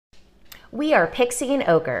We are Pixie and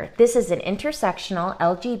Ogre. This is an intersectional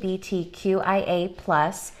LGBTQIA+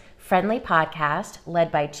 friendly podcast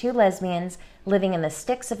led by two lesbians living in the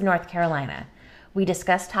sticks of North Carolina. We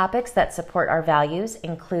discuss topics that support our values,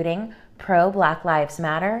 including pro-Black Lives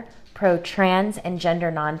Matter, pro-trans and gender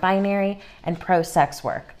non-binary, and pro-sex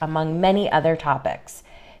work, among many other topics.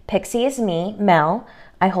 Pixie is me, Mel.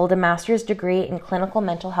 I hold a master's degree in clinical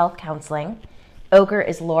mental health counseling. Ogre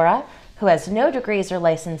is Laura, who has no degrees or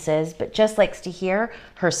licenses, but just likes to hear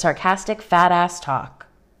her sarcastic fat ass talk.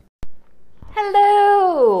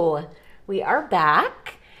 Hello! We are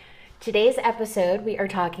back. Today's episode, we are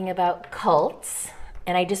talking about cults,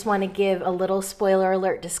 and I just want to give a little spoiler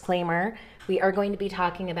alert disclaimer. We are going to be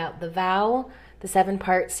talking about The Vow, the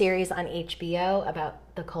 7-part series on HBO about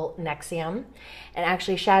the cult NXIVM. And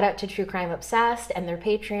actually, shout out to True Crime Obsessed and their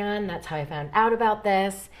Patreon. That's how I found out about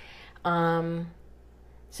this.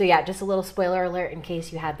 So yeah, just a little spoiler alert in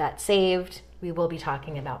case you had that saved. We will be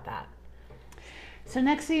talking about that. So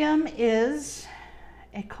NXIVM is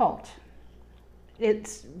a cult.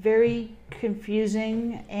 It's very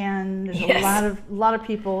confusing, and there's a lot of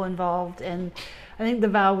people involved. And I think The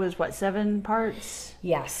Vow was 7 parts.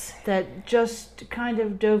 Yes. That just kind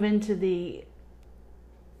of dove into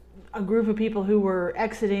a group of people who were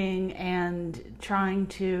exiting and trying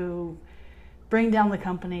to bring down the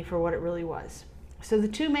company for what it really was. So the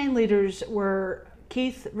two main leaders were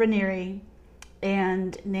Keith Raniere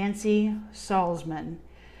and Nancy Salzman.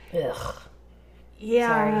 Ugh.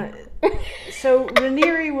 Yeah. So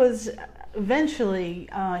Raniere was eventually,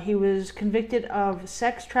 he was convicted of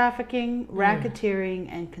sex trafficking, racketeering,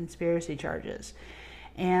 and conspiracy charges.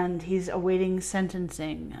 And he's awaiting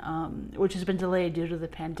sentencing, which has been delayed due to the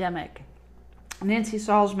pandemic. Nancy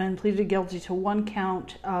Salzman pleaded guilty to 1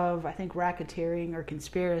 count of, I think, racketeering or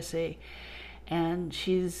conspiracy. And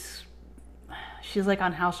she's like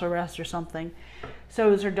on house arrest or something.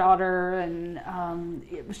 So is her daughter, and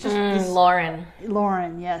it was just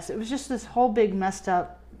Lauren, yes. It was just this whole big messed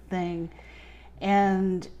up thing.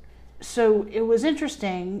 And so it was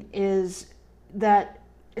interesting is that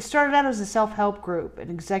it started out as a self-help group, an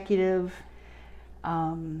executive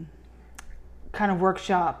kind of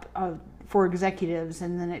workshop for executives,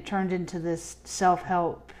 and then it turned into this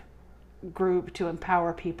self-help group to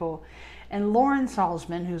empower people. And Lauren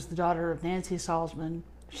Salzman, who's the daughter of Nancy Salzman,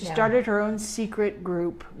 she started her own secret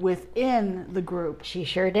group within the group. She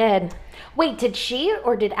sure did. Wait, did she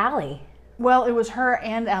or did Allie? Well, it was her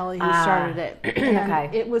and Allie who started it. And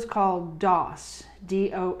okay. It was called DOS,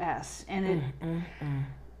 D-O-S. And it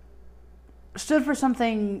stood for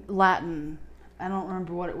something Latin. I don't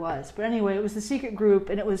remember what it was. But anyway, it was the secret group,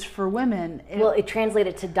 and it was for women. It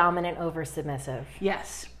translated to dominant over submissive.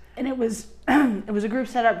 Yes. And it was it was a group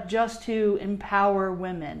set up just to empower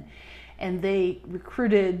women, and they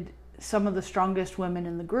recruited some of the strongest women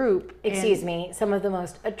in the group. Excuse me, some of the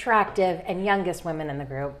most attractive and youngest women in the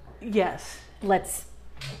group. Yes. Let's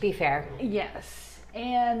be fair. Yes.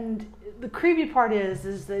 And the creepy part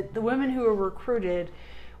is that the women who were recruited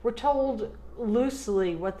were told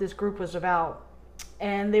loosely what this group was about,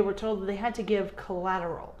 and they were told that they had to give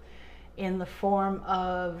collateral in the form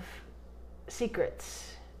of secrets,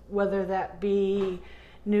 whether that be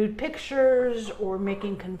nude pictures or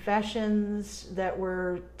making confessions that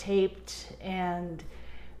were taped and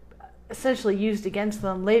essentially used against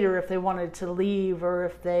them later if they wanted to leave or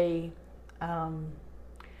if they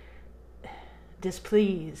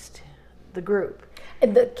displeased the group.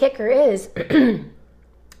 The kicker is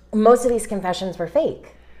most of these confessions were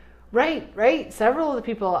fake. Right. Several of the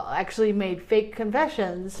people actually made fake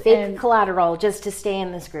confessions. Fake collateral just to stay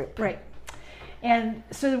in this group. Right. And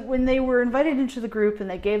so when they were invited into the group and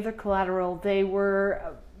they gave their collateral, they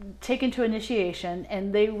were taken to initiation,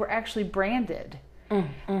 and they were actually branded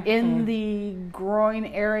in the groin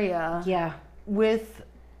area with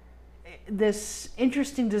this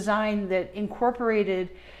interesting design that incorporated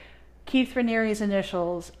Keith Raniere's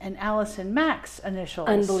initials and Allison Mack's initials.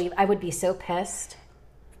 Unbelievable. I would be so pissed.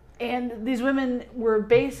 And these women were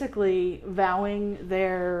basically vowing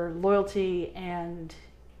their loyalty and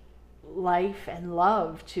life and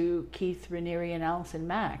love to Keith Raniere and Allison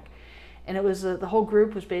Mack. And it was the whole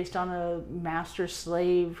group was based on a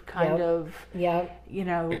master-slave kind of,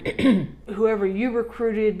 whoever you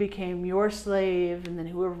recruited became your slave, and then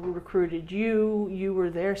whoever recruited you were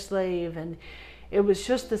their slave, and it was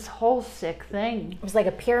just this whole sick thing. It was like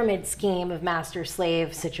a pyramid scheme of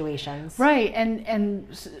master-slave situations. Right, and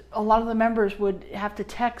a lot of the members would have to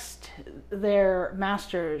text their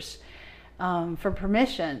masters for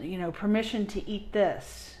permission, permission to eat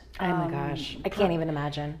this, Oh my gosh. I can't even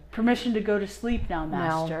imagine. Permission to go to sleep now,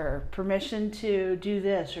 master. No. Permission to do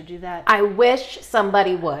this or do that. I wish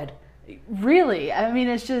somebody would. Really? I mean,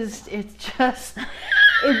 it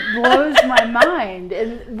blows my mind.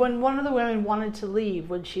 And when one of the women wanted to leave,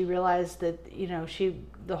 when she realized that,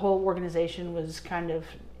 the whole organization was kind of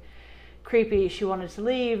creepy, she wanted to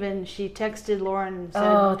leave, and she texted Lauren and said,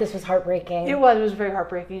 "Oh, this was heartbreaking." It was very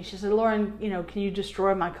heartbreaking. She said, "Lauren, can you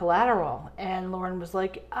destroy my collateral?" And Lauren was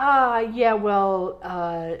like, yeah, well,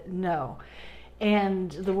 no.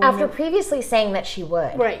 And the woman, after previously saying that she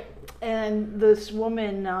would, right? And this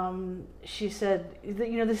woman, she said,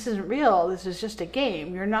 "This isn't real. This is just a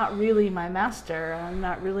game. You're not really my master. I'm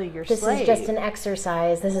not really your slave. This is just an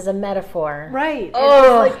exercise. This is a metaphor." Right.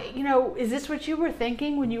 Oh. Like, is this what you were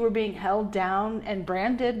thinking when you were being held down and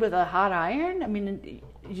branded with a hot iron? I mean,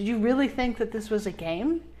 did you really think that this was a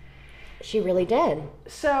game? She really did.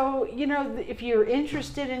 So, if you're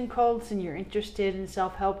interested in cults and you're interested in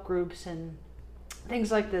self-help groups and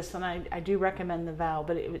things like this, and I do recommend The Vow,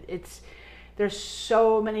 but there's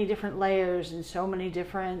so many different layers and so many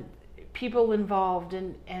different people involved,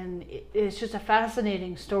 and it's just a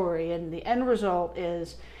fascinating story. And the end result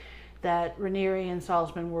is that Raniere and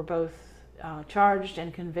Salzman were both charged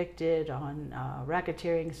and convicted on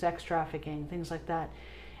racketeering, sex trafficking, things like that,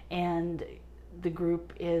 and the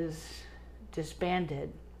group is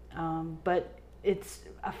disbanded. But it's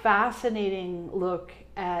a fascinating look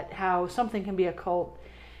at how something can be a cult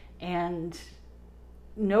and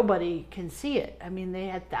nobody can see it. I mean, they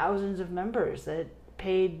had thousands of members that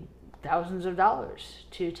paid thousands of dollars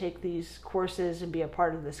to take these courses and be a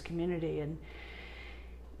part of this community, and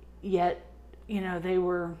yet, they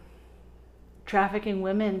were trafficking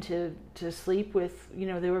women to sleep with,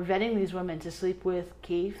 they were vetting these women to sleep with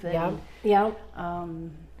Keith. And,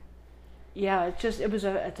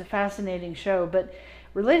 it's a fascinating show. But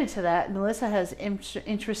related to that, Melissa has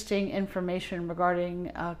interesting information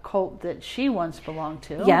regarding a cult that she once belonged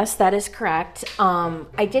to. Yes, that is correct.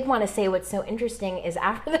 I did want to say what's so interesting is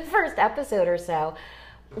after the first episode or so,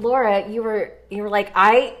 Laura, you were like,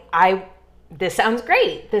 this sounds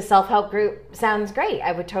great. This self-help group sounds great.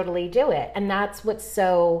 I would totally do it. And that's what's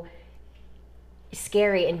so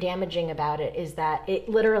scary and damaging about it, is that it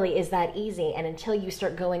literally is that easy. And until you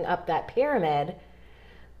start going up that pyramid,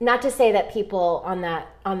 not to say that people on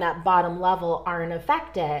that bottom level aren't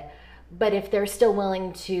affected, but if they're still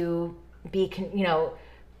willing to be,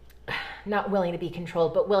 not willing to be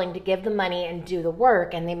controlled, but willing to give the money and do the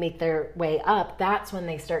work, and they make their way up, that's when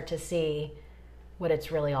they start to see what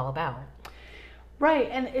it's really all about. Right,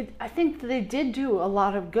 and I think they did do a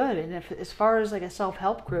lot of good. And as far as like a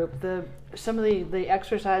self-help group, some of the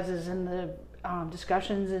exercises and the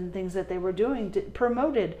discussions and things that they were doing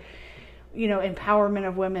promoted, empowerment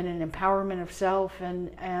of women and empowerment of self,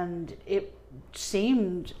 and it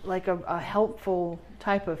seemed like a helpful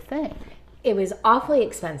type of thing. It was awfully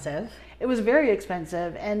expensive. It was very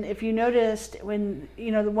expensive, and if you noticed, when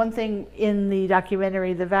the one thing in the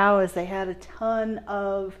documentary The Vow is they had a ton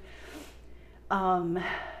of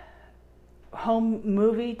home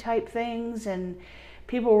movie type things, and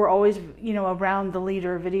people were always around the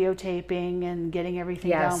leader videotaping and getting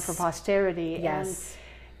everything down for posterity. Yes.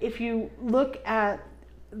 And if you look at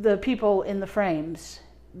the people in the frames,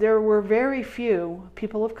 there were very few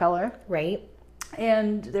people of color, right,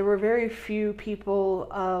 and there were very few people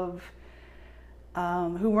of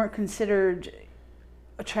who weren't considered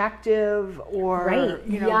attractive or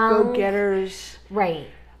go-getters, right.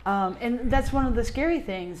 And that's one of the scary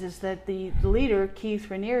things, is that the leader, Keith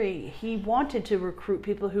Raniere, he wanted to recruit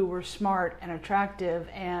people who were smart and attractive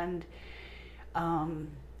and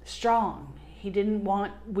strong. He didn't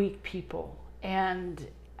want weak people. And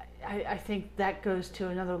I think that goes to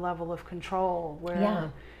another level of control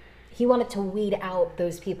where... He wanted to weed out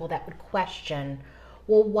those people that would question,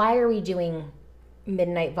 well, why are we doing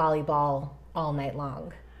midnight volleyball all night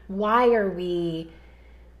long? Why am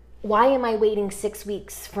I waiting 6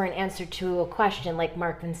 weeks for an answer to a question like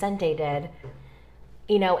Mark Vincente did,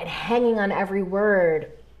 and hanging on every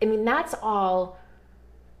word? I mean, that's all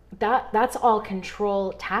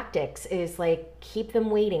control tactics, is like, keep them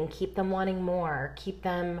waiting, keep them wanting more, keep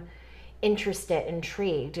them interested,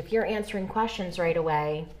 intrigued. If you're answering questions right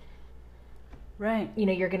away, right,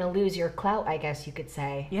 you're going to lose your clout, I guess you could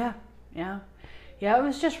say. Yeah, it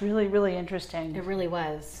was just really, really interesting. It really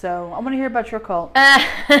was. So I want to hear about your cult.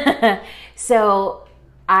 So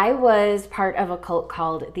I was part of a cult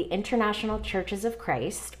called the International Churches of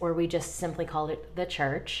Christ, or we just simply called it the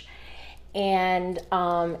Church. And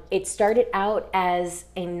it started out as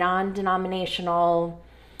a non-denominational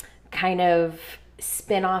kind of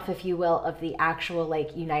spin-off, if you will, of the actual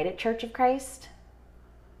like United Church of Christ,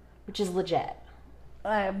 which is legit.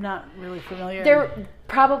 I'm not really familiar. They're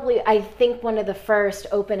probably, I think, one of the first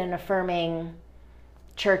open and affirming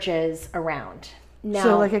churches around. Now,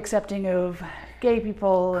 so like accepting of gay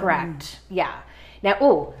people. Correct. Yeah.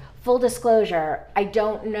 Now, full disclosure, I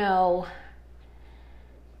don't know,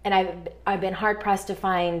 and I've been hard pressed to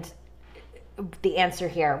find the answer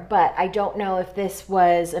here, but I don't know if this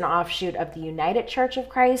was an offshoot of the United Church of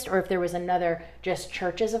Christ or if there was another just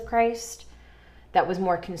Churches of Christ that was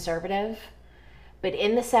more conservative. But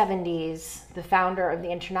in the 70s, the founder of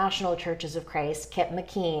the International Churches of Christ, Kip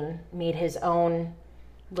McKean, made his own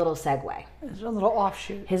little segue. His own little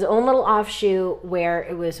offshoot. His own little offshoot where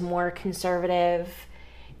it was more conservative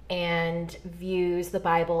and views the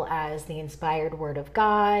Bible as the inspired word of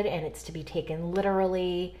God, and it's to be taken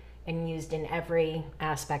literally and used in every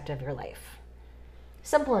aspect of your life.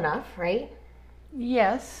 Simple enough, right?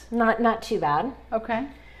 Yes. Not too bad. Okay.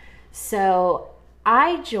 So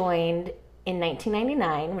I joined in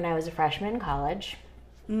 1999 when I was a freshman in college.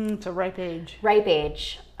 It's a ripe age. Ripe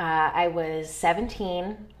age. I was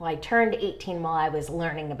 17. Well, I turned 18 while I was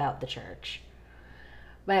learning about the church.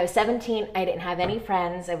 When I was 17, I didn't have any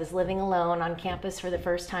friends. I was living alone on campus for the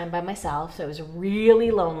first time by myself, so I was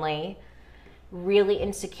really lonely, really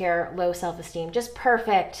insecure, low self-esteem, just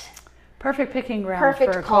perfect. Perfect picking ground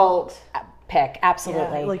Perfect for a cult pick,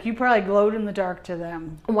 absolutely. Yeah, like you probably glowed in the dark to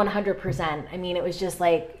them. 100%. I mean, it was just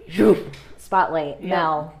like, spotlight,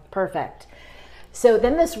 Mel, perfect. So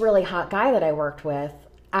then this really hot guy that I worked with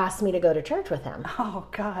asked me to go to church with him. Oh,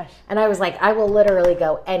 gosh. And I was like, I will literally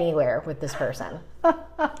go anywhere with this person.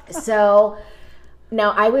 So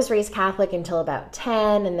now I was raised Catholic until about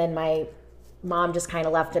 10, and then my mom just kind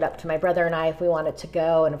of left it up to my brother and I if we wanted to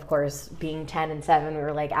go. And of course, being 10 and 7, we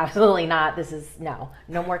were like, absolutely not. This is, no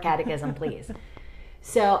more catechism, please.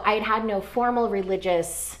 So I'd had no formal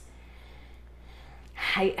religious,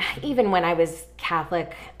 even when I was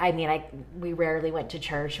Catholic, I mean, we rarely went to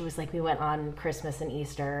church. It was like we went on Christmas and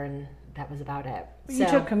Easter, and that was about it. You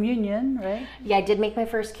took communion, right? Yeah, I did make my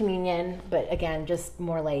first communion, but again, just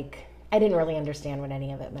more like, I didn't really understand what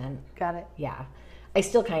any of it meant. Got it. Yeah. I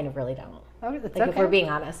still kind of really don't. Oh, that's like, okay. If we're being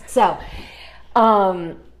honest. So,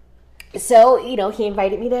 he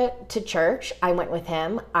invited me to church. I went with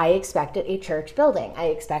him. I expected a church building. I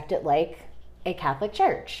expected like a Catholic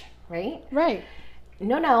church, right? Right.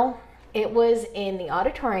 No. It was in the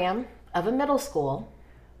auditorium of a middle school.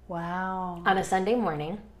 Wow. On a Sunday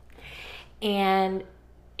morning. And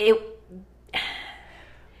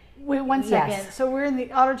Wait 1 second. Yes. So we're in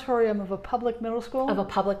the auditorium of a public middle school? Of a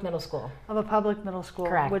public middle school. Of a public middle school.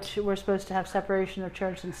 Correct. Which we're supposed to have separation of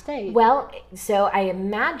church and state. Well, so I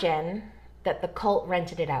imagine that the cult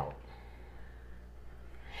rented it out.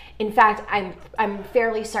 In fact, I'm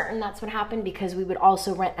fairly certain that's what happened, because we would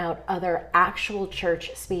also rent out other actual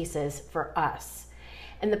church spaces for us.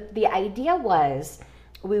 And the idea was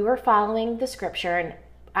we were following the scripture, and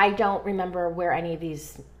I don't remember where any of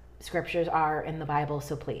these scriptures are in the Bible,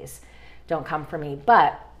 so please don't come for me.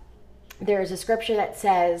 But there's a scripture that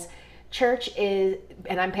says church is,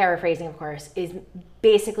 and I'm paraphrasing, of course, is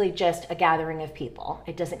basically just a gathering of people.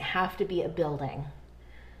 It doesn't have to be a building.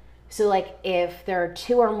 So like if there are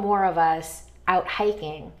 2 or more of us out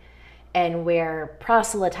hiking and we're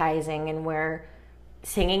proselytizing and we're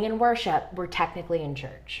singing in worship, we're technically in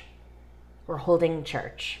church. We're holding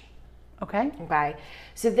church. Okay.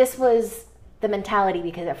 So this was the mentality,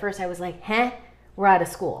 because at first I was like, we're out of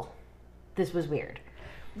school. This was weird.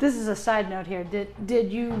 This is a side note here.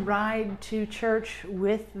 Did you ride to church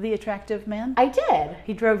with the attractive man? I did.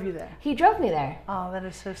 He drove you there? He drove me there. Oh, that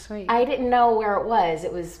is so sweet. I didn't know where it was.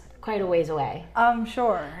 It was quite a ways away. I'm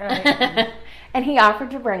sure. Right. And he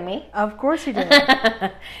offered to bring me. Of course he did.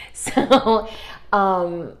 So,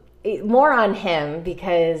 more on him,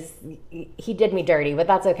 because he did me dirty, but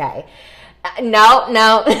that's okay. No.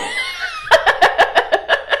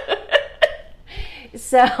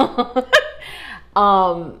 So,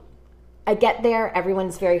 I get there,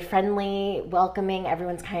 everyone's very friendly, welcoming,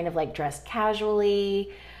 everyone's kind of like dressed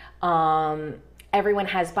casually. Everyone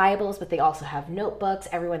has Bibles, but they also have notebooks.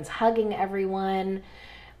 Everyone's hugging everyone.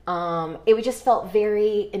 It just felt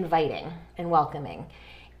very inviting and welcoming.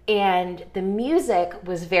 And the music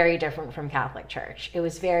was very different from Catholic church. It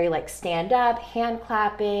was very like stand up, hand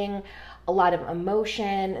clapping, a lot of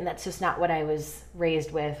emotion, and that's just not what I was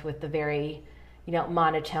raised with the very,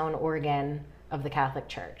 monotone organ of the Catholic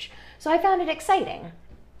church. So I found it exciting.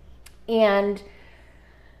 And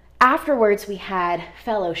afterwards we had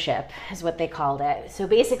fellowship, is what they called it. So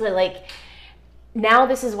basically, like, now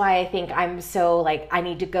this is why I think I'm so like, I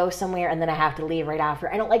need to go somewhere and then I have to leave right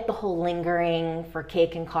after. I don't like the whole lingering for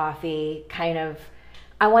cake and coffee kind of,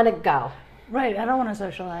 I want to go. Right, I don't want to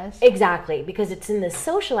socialize. Exactly, because it's in this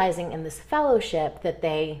socializing and this fellowship that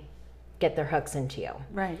they get their hooks into you.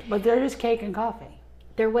 Right, but there is cake and coffee.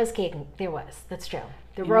 There was cake, that's true.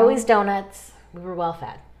 There were always donuts, we were well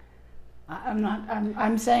fed.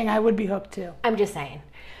 I'm saying I would be hooked too. I'm just saying.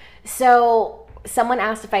 So someone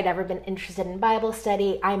asked if I'd ever been interested in Bible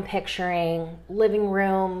study. I'm picturing living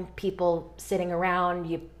room, people sitting around,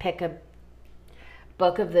 you pick a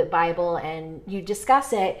book of the Bible and you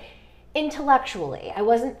discuss it intellectually. I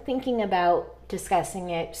wasn't thinking about discussing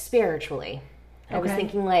it spiritually. I was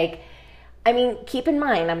thinking like, I mean, keep in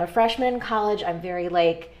mind, I'm a freshman in college. I'm very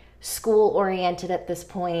like school oriented at this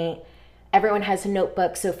point. Everyone has a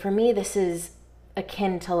notebook. So for me, this is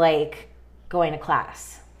akin to like going to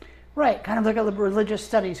class. Right, kind of like a religious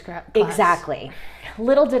studies class. Exactly.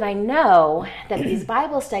 Little did I know that these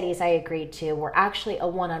Bible studies I agreed to were actually a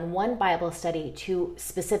one-on-one Bible study to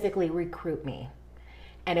specifically recruit me.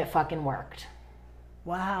 And it fucking worked.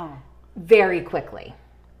 Wow. Very quickly.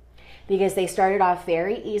 Because they started off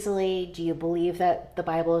very easily. Do you believe that the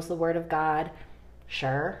Bible is the Word of God?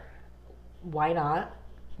 Sure. Why not?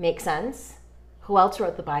 Makes sense. Who else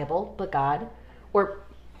wrote the Bible but God? Or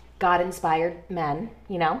God-inspired men,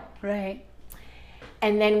 you know? Right.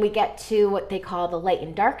 And then we get to what they call the light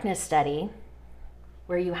and darkness study,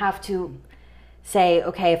 where you have to say,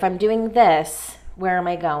 okay, if I'm doing this, where am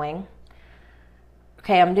I going?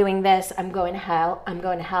 Okay, I'm doing this, I'm going to hell, I'm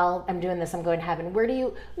going to hell, I'm doing this, I'm going to heaven. Where do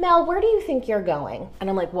you think you're going? And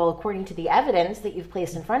I'm like, well, according to the evidence that you've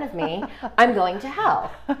placed in front of me, I'm going to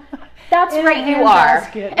hell. That's in right, a you are.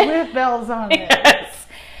 Basket with bells on it. Yes.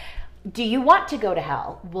 Do you want to go to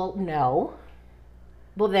hell? Well, no.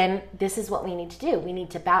 Well, then this is what we need to do. We need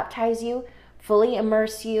to baptize you, fully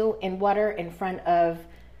immerse you in water in front of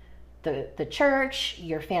the church,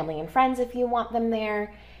 your family and friends if you want them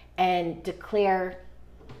there, and declare,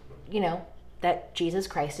 you know, that Jesus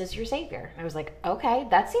Christ is your Savior. I was like, okay,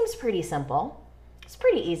 that seems pretty simple. It's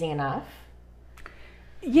pretty easy enough.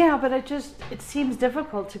 Yeah, but it seems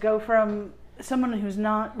difficult to go from someone who's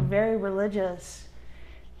not very religious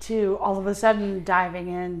to all of a sudden diving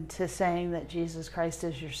into saying that Jesus Christ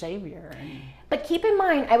is your Savior. But keep in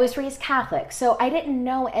mind, I was raised Catholic, so I didn't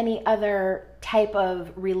know any other type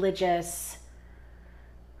of religious,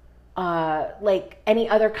 like any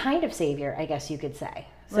other kind of Savior, I guess you could say.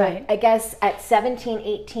 So right. I guess at 17,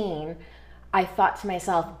 18, I thought to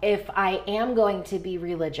myself, if I am going to be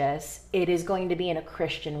religious, it is going to be in a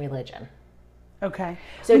Christian religion. Okay.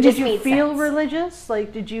 So did you feel religious?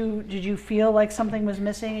 Like, did you feel like something was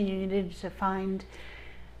missing and you needed to find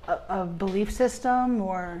a belief system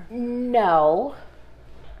or? No.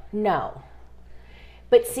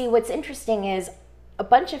 But see, what's interesting is a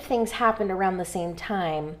bunch of things happened around the same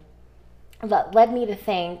time that led me to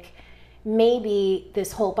think maybe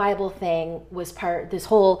this whole Bible thing was this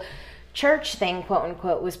whole church thing, quote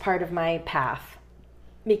unquote, was part of my path.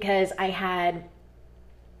 Because I had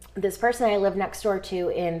this person I lived next door to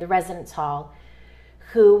in the residence hall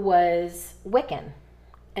who was Wiccan.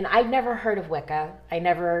 And I'd never heard of Wicca. I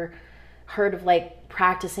never heard of like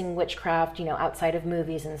practicing witchcraft, you know, outside of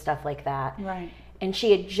movies and stuff like that. Right. And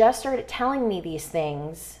she had just started telling me these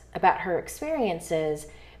things about her experiences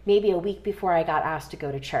maybe a week before I got asked to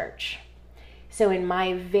go to church. So in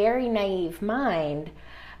my very naive mind,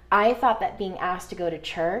 I thought that being asked to go to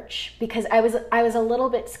church, because I was a little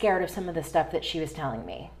bit scared of some of the stuff that she was telling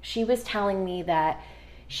me. She was telling me that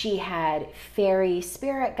she had fairy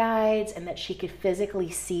spirit guides and that she could physically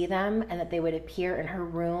see them and that they would appear in her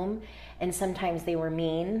room, and sometimes they were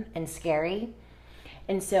mean and scary.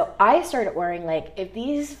 And so I started worrying, like, if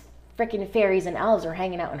these freaking fairies and elves are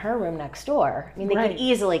hanging out in her room next door, I mean, they could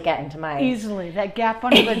easily get into my... Easily. That gap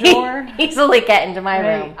under the door. Easily get into my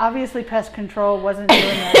room. Obviously, pest control wasn't doing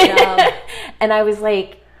that job. And I was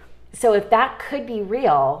like, so if that could be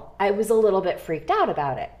real, I was a little bit freaked out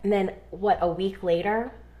about it. And then, a week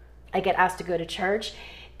later, I get asked to go to church.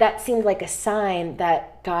 That seemed like a sign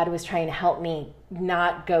that God was trying to help me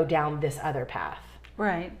not go down this other path.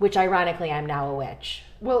 Right. Which, ironically, I'm now a witch.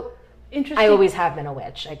 Well, interesting. I always have been a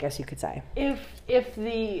witch, I guess you could say. If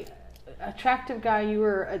the attractive guy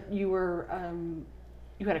you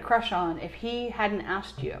had a crush on, if he hadn't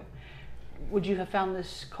asked you, would you have found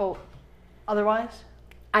this cult otherwise?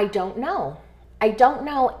 I don't know.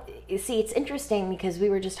 See, it's interesting because we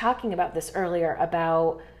were just talking about this earlier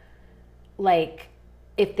about, like,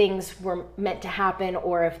 if things were meant to happen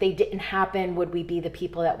or if they didn't happen, would we be the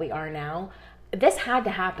people that we are now? This had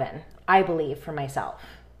to happen, I believe, for myself.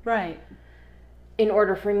 Right. in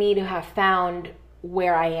order for me to have found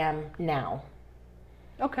where I am now.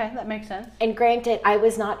 Okay, that makes sense. And granted, I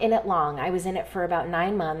was not in it long. I was in it for about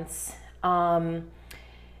 9 months.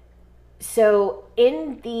 So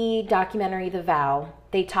in the documentary, The Vow,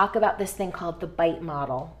 they talk about this thing called the BITE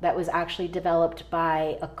model that was actually developed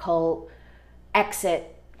by occult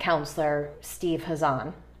exit counselor Steve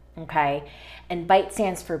Hazan. Okay. And BITE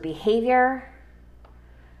stands for behavior,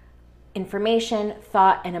 information,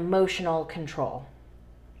 thought, and emotional control.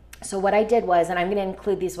 So what I did was, and I'm going to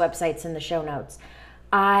include these websites in the show notes,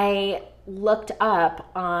 I looked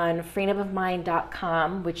up on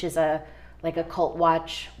freedomofmind.com, which is like a cult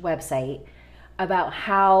watch website, about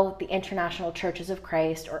how the International Churches of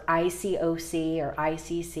Christ, or ICOC or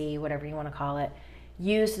ICC, whatever you want to call it,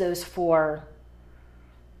 use those 4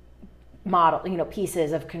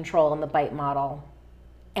 pieces of control in the BITE model.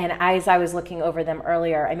 And as I was looking over them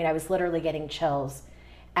earlier, I mean, I was literally getting chills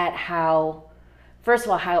at how, first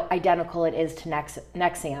of all, how identical it is to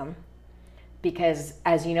NXIVM. Because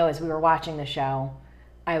as you know, as we were watching the show,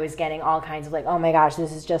 I was getting all kinds of like, oh my gosh,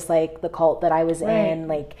 this is just like the cult that I was in.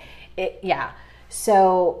 Like, it, yeah.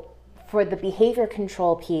 So for the behavior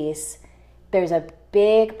control piece, there's a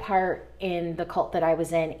big part in the cult that I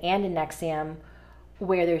was in and in NXIVM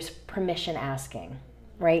where there's permission asking,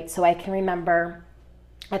 right? So I can remember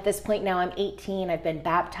at this point now I'm 18, I've been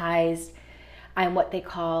baptized. I'm what they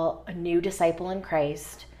call a new disciple in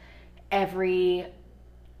Christ. Everyone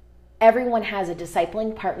has a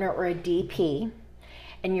discipling partner or a DP,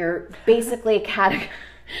 and you're basically a category.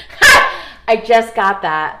 I just got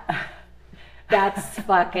that. That's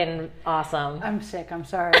fucking awesome. I'm sick. I'm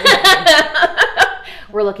sorry.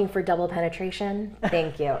 We're looking for double penetration.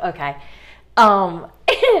 Thank you. Okay.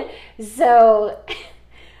 So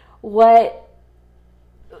what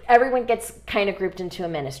everyone gets kind of grouped into a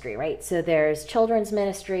ministry, right? So there's children's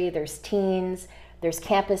ministry, there's teens, there's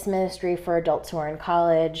campus ministry for adults who are in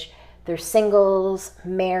college, there's singles,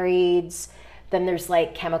 marrieds, then there's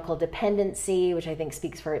like chemical dependency, which I think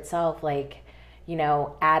speaks for itself, like, you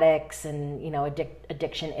know, addicts and, you know,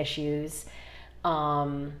 addiction issues.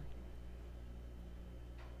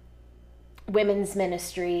 Women's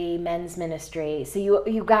ministry, men's ministry. So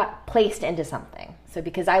you got placed into something. So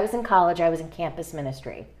because I was in college, I was in campus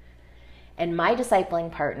ministry. And my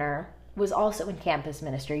discipling partner was also in campus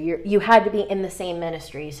ministry. You had to be in the same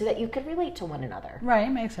ministry so that you could relate to one another.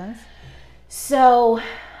 Right, makes sense. So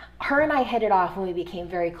her and I hit it off and we became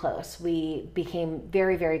very close. We became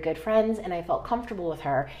very, very good friends, and I felt comfortable with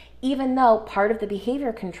her, even though part of the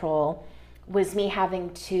behavior control was me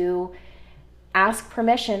having to ask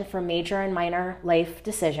permission for major and minor life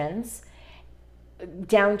decisions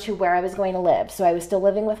down to where I was going to live. So I was still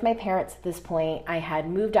living with my parents at this point. I had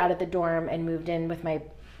moved out of the dorm and moved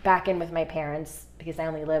back in with my parents because I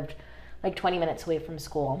only lived like 20 minutes away from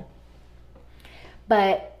school.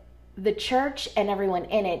 But the church and everyone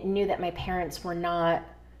in it knew that my parents were not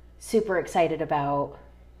super excited about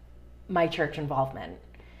my church involvement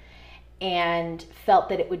and felt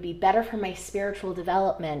that it would be better for my spiritual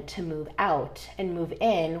development to move out and move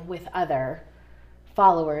in with other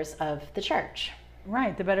followers of the church.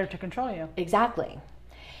 Right, the better to control you. Exactly.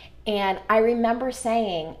 And I remember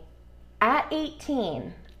saying, at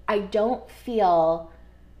 18, I don't feel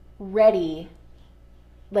ready,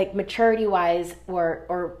 like maturity-wise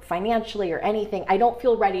or financially or anything. I don't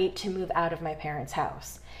feel ready to move out of my parents'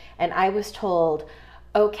 house. And I was told,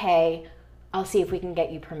 okay, I'll see if we can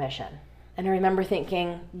get you permission. And I remember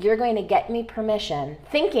thinking, you're going to get me permission,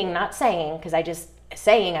 thinking, not saying, because I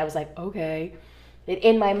was like, okay.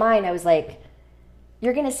 In my mind, I was like,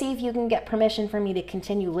 you're going to see if you can get permission for me to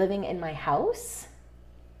continue living in my house?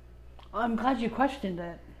 I'm glad you questioned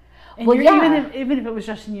it. And well, yeah. Even if it was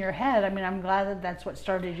just in your head, I mean, I'm glad that that's what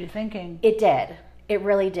started you thinking. It did. It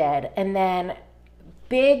really did. And then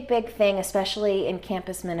big thing, especially in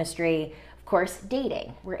campus ministry, of course,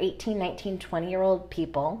 dating. We're 18, 19, 20-year-old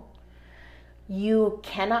people. You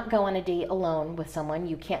cannot go on a date alone with someone.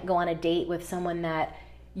 You can't go on a date with someone that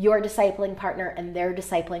your discipling partner and their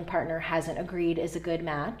discipling partner hasn't agreed is a good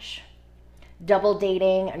match. Double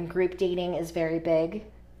dating and group dating is very big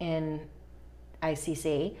in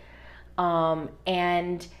ICC.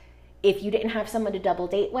 And if you didn't have someone to double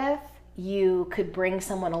date with, you could bring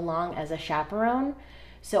someone along as a chaperone.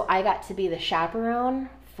 So I got to be the chaperone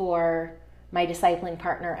for my discipling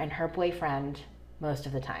partner and her boyfriend most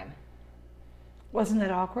of the time. Wasn't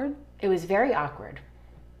that awkward? It was very awkward.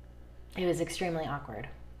 It was extremely awkward.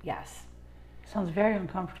 Yes. Sounds very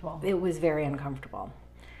uncomfortable. It was very uncomfortable.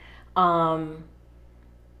 And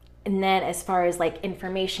then as far as like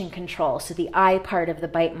information control, so the I part of the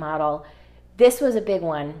BITE model, this was a big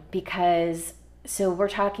one because So we're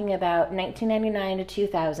talking about 1999 to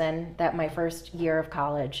 2000, that my first year of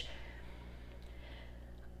college.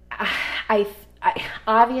 I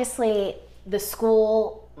obviously the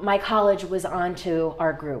school, my college was onto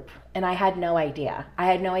our group, and I had no idea. I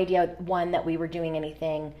had no idea, one, that we were doing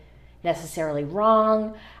anything necessarily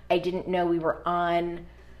wrong. I didn't know we were on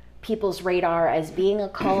people's radar as being a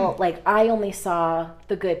cult. Like, I only saw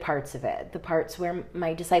the good parts of it, the parts where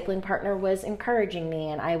my discipling partner was encouraging me,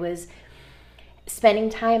 and I was spending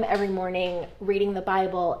time every morning reading the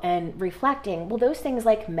Bible and reflecting. Well, those things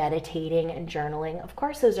like meditating and journaling, of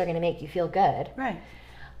course, those are going to make you feel good. Right.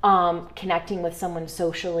 Connecting with someone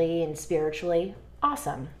socially and spiritually,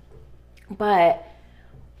 awesome. But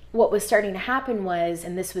what was starting to happen was,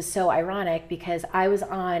 and this was so ironic because I was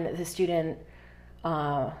on the student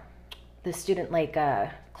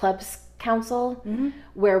clubs council,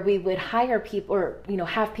 where we would hire people, or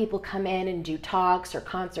have people come in and do talks or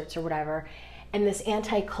concerts or whatever, and this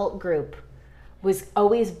anti-cult group was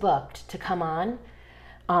always booked to come on,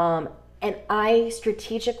 and I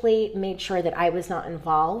strategically made sure that I was not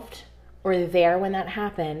involved or there when that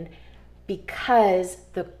happened, because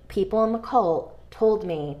the people in the cult told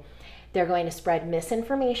me they're going to spread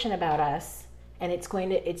misinformation about us, and it's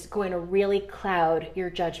going to really cloud your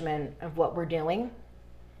judgment of what we're doing.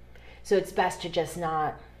 So it's best to just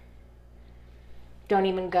don't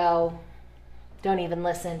even go, don't even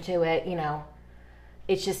listen to it,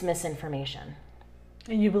 It's just misinformation.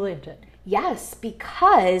 And you believed it? Yes,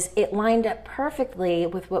 because it lined up perfectly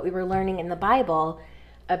with what we were learning in the Bible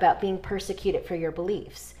about being persecuted for your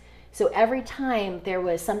beliefs. So every time there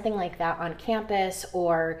was something like that on campus,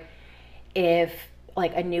 or if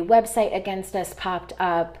like a new website against us popped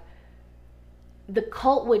up, the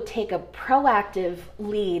cult would take a proactive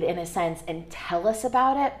lead in a sense and tell us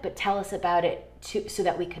about it, but tell us about it so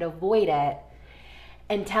that we could avoid it,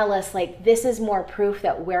 and tell us like, this is more proof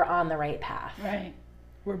that we're on the right path. Right.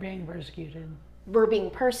 We're being persecuted. We're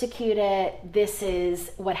being persecuted. This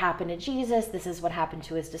is what happened to Jesus. This is what happened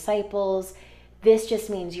to his disciples. This just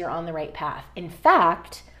means you're on the right path. In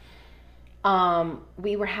fact,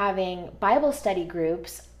 we were having Bible study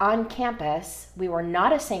groups on campus. We were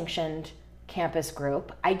not a sanctioned campus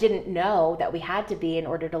group. I didn't know that we had to be in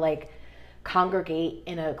order to congregate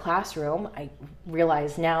in a classroom. I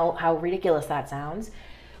realize now how ridiculous that sounds.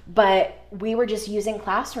 But we were just using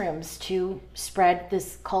classrooms to spread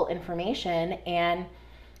this cult information. And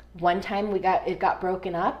one time it got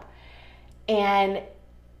broken up, and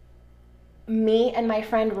me and my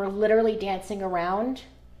friend were literally dancing around,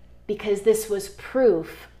 because this was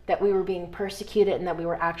proof that we were being persecuted and that we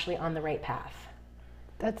were actually on the right path.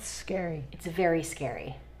 That's scary. It's very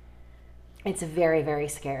scary. It's very, very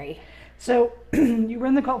scary. So you were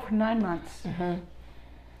in the cult for 9 months. Mm-hmm.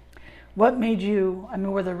 What made you,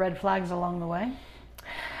 were there red flags along the way?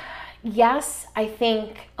 Yes, I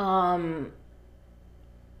think the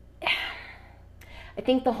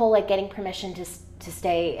whole getting permission to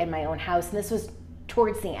stay in my own house, and this was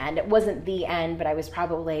towards the end. It wasn't the end, but I was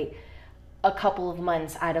probably a couple of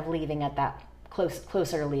months out of leaving at that,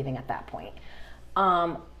 closer to leaving at that point.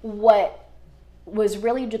 What was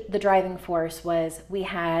really the driving force was we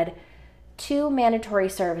had 2 mandatory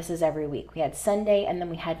services every week. We had Sunday, and then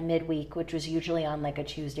we had midweek, which was usually on a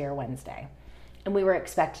Tuesday or Wednesday. And we were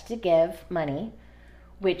expected to give money,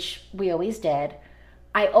 which we always did.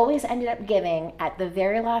 I always ended up giving at the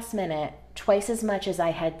very last minute twice as much as I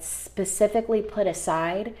had specifically put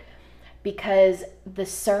aside, because the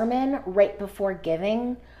sermon right before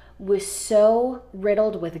giving was so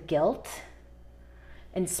riddled with guilt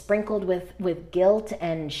and sprinkled with guilt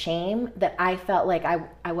and shame that I felt like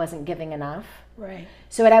I wasn't giving enough. Right.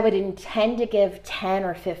 So when I would intend to give 10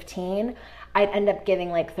 or 15, I'd end up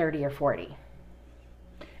giving 30 or 40.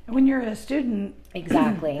 And when you're a student,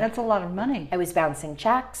 exactly, that's a lot of money. I was bouncing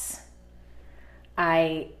checks.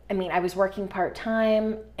 I was working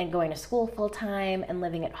part-time and going to school full-time and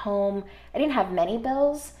living at home. I didn't have many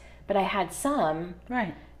bills, but I had some.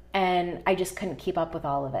 Right. And I just couldn't keep up with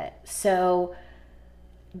all of it. So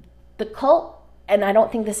the cult, and I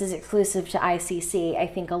don't think this is exclusive to ICC, I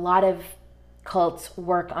think a lot of cults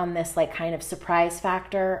work on this kind of surprise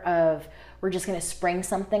factor of, we're just going to spring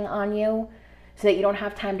something on you so that you don't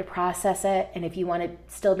have time to process it, and if you want to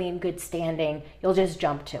still be in good standing, you'll just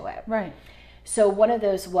jump to it. Right. So one of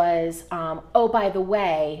those was, by the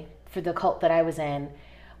way, for the cult that I was in,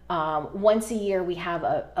 once a year we have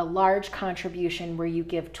a large contribution where you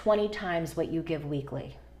give 20 times what you give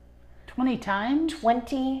weekly. 20 times?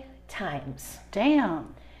 20 times.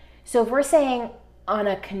 Damn. So if we're saying on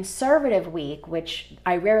a conservative week, which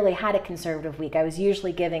I rarely had a conservative week, I was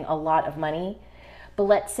usually giving a lot of money, but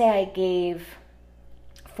let's say I gave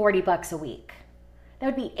 $40 a week. That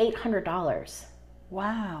would be $800.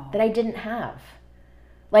 Wow. That I didn't have.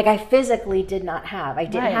 Like, I physically did not have. I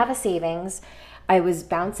didn't have a savings. I was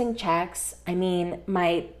bouncing checks. I mean,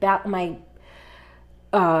 my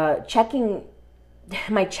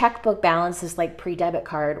checkbook balance is like pre-debit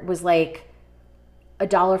card was like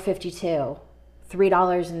 $1.52,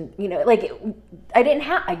 $3, and like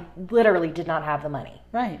I literally did not have the money.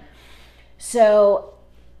 Right. So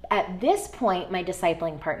at this point, my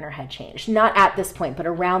discipling partner had changed. Not at this point, but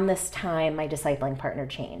around this time, my discipling partner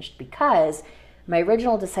changed because my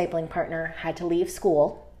original discipling partner had to leave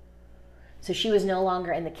school. So she was no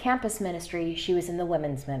longer in the campus ministry. She was in the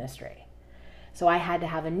women's ministry. So I had to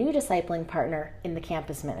have a new discipling partner in the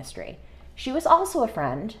campus ministry. She was also a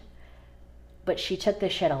friend, but she took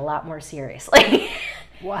this shit a lot more seriously.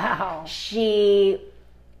 Wow.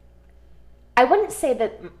 I wouldn't say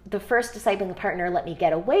that the first discipling partner let me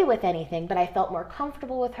get away with anything, but I felt more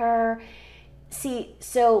comfortable with her. See,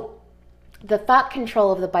 so the thought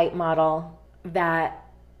control of the bite model that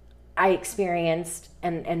I experienced,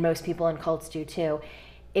 and most people in cults do too,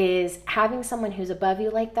 is having someone who's above you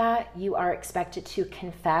like that. You are expected to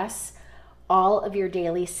confess all of your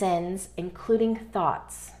daily sins, including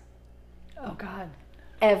thoughts. Oh, God.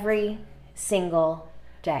 Every single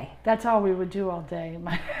day. That's all we would do all day.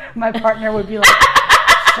 My partner would be like,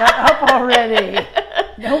 shut up already.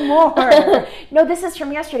 No more. No, this is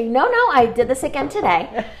from yesterday. No, I did this again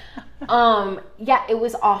today. Yeah, it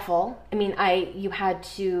was awful. I mean, you had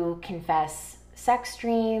to confess sex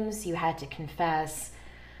dreams. You had to confess,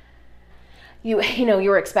 you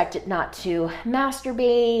were expected not to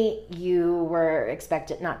masturbate. You were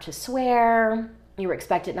expected not to swear. You were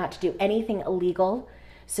expected not to do anything illegal.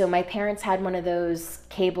 So my parents had one of those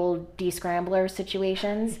cable descrambler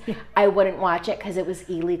situations. I wouldn't watch it because it was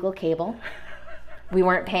illegal cable. We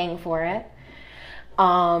weren't paying for it.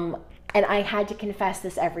 And I had to confess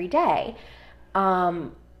this every day.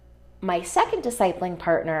 My second discipling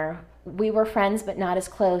partner, we were friends, but not as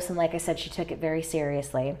close. And like I said, she took it very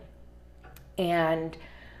seriously. And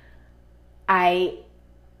I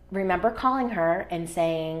remember calling her and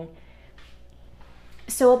saying,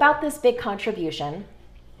 so about this big contribution,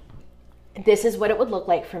 this is what it would look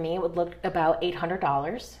like for me. It would look about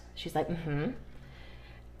 $800. She's like, mm-hmm.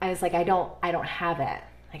 I was like, I don't have it.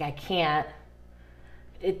 Like, I can't.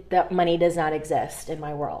 That money does not exist in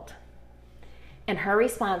my world. And her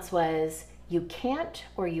response was, you can't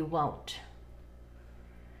or you won't.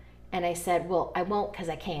 And I said, well, I won't because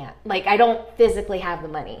I can't. Like, I don't physically have the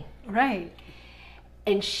money. Right.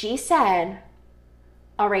 And she said,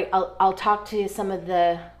 all right, I'll talk to some of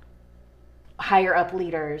the higher up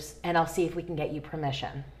leaders and I'll see if we can get you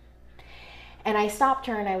permission. And I stopped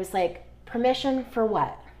her and I was like, permission for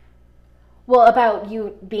what? Well, about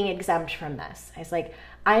you being exempt from this. I was like,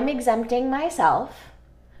 I'm exempting myself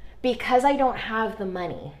because I don't have the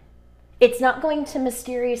money. It's not going to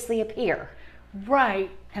mysteriously appear.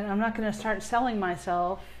 Right. And I'm not going to start selling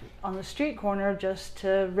myself on the street corner just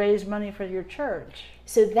to raise money for your church.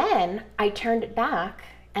 So then I turned it back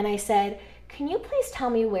and I said, can you please tell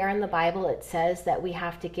me where in the Bible it says that we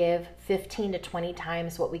have to give 15 to 20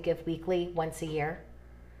 times what we give weekly once a year?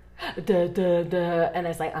 And I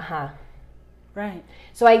was like, uh-huh. Right.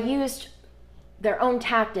 So I used their own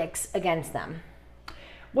tactics against them.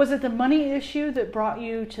 Was it the money issue that brought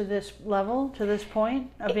you to this level, to this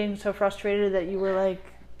point of being so frustrated that you were like,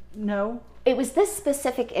 no? It was this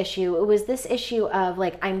specific issue. It was this issue of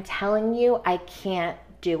like, I'm telling you, I can't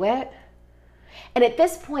do it. And at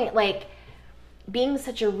this point, like, being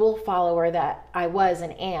such a rule follower that I was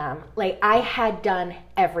and am, like, I had done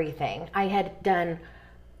everything. I had done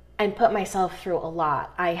and put myself through a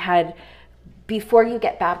lot. Before you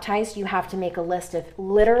get baptized, you have to make a list of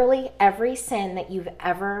literally every sin that you've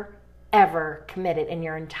ever committed in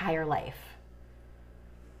your entire life.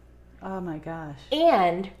 Oh my gosh.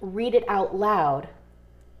 And read it out loud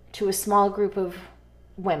to a small group of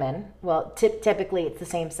women. Well, typically it's the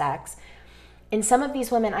same sex. And some of these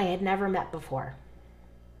women I had never met before.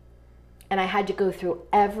 And I had to go through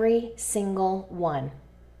every single one.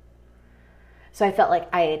 So I felt like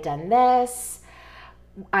I had done this.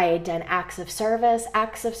 I had done acts of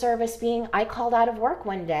service being I called out of work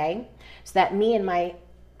one day so that me and my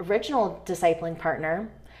original discipling partner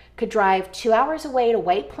could drive 2 hours away to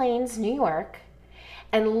White Plains, New York,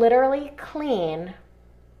 and literally clean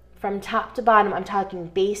from top to bottom. I'm talking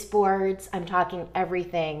baseboards, I'm talking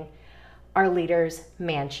everything, our leader's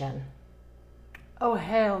mansion. Oh,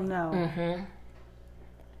 hell no. Mm-hmm.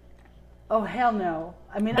 Oh, hell no.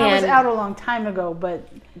 I mean, I was out a long time ago,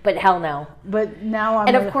 but hell no. But now I'm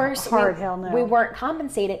and of course hell no. We weren't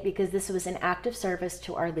compensated because this was an act of service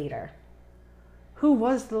to our leader. Who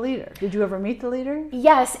was the leader? Did you ever meet the leader?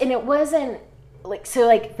 Yes, and it wasn't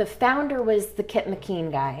like the founder was the Kip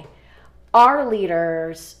McKean guy. Our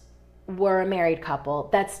leaders were a married couple.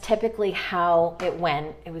 That's typically how it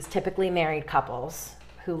went. It was typically married couples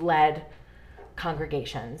who led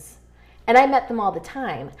congregations. And I met them all the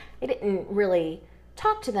time. I didn't really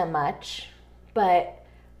talk to them much, but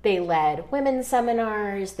they led women's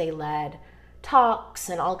seminars, they led talks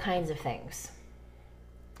and all kinds of things.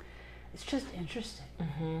 It's just interesting.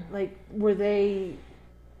 Like, were they,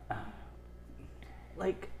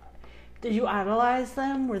 did you idolize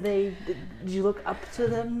them? Did you look up to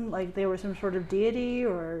them like they were some sort of deity,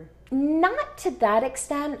 or? Not to that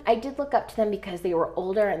extent. I did look up to them because they were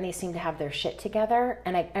older and they seemed to have their shit together.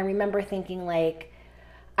 And I remember thinking, like,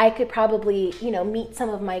 I could probably, meet some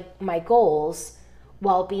of my goals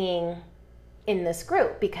while being in this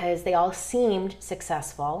group because they all seemed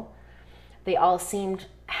successful. They all seemed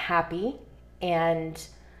happy and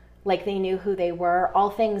like they knew who they were. All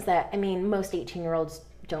things that, I mean, most 18-year-olds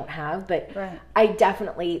don't have, but right. I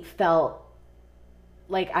definitely felt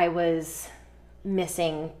like I was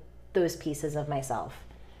missing those pieces of myself.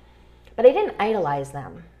 But I didn't idolize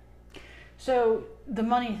them. So the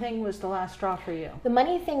money thing was the last straw for you? The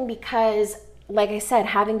money thing because, like I said,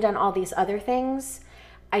 having done all these other things,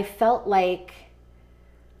 I felt a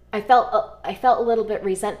little bit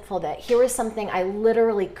resentful that here was something I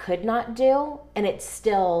literally could not do, and I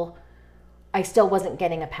still wasn't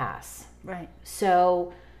getting a pass. Right.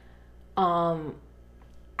 So,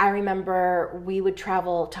 I remember we would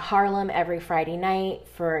travel to Harlem every Friday night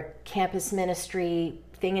for a campus ministry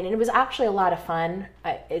thing, and it was actually a lot of fun.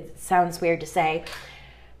 It sounds weird to say,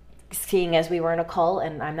 seeing as we were in a cult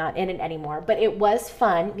and I'm not in it anymore, but it was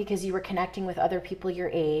fun because you were connecting with other people your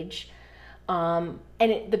age.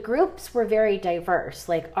 The groups were very diverse.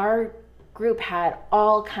 Like, our group had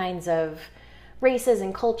all kinds of races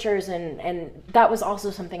and cultures, and that was also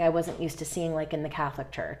something I wasn't used to seeing, like, in the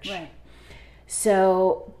Catholic Church. Right.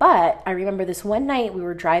 So, but I remember this one night we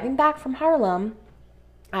were driving back from Harlem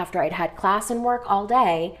after I'd had class and work all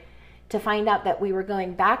day to find out that we were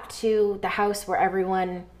going back to the house where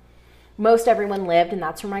most everyone lived, and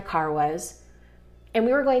that's where my car was. And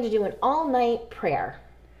we were going to do an all-night prayer.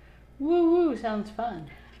 Woo-woo, sounds fun.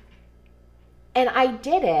 And I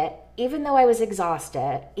did it, even though I was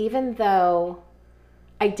exhausted, even though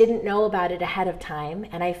I didn't know about it ahead of time.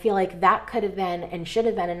 And I feel like that could have been and should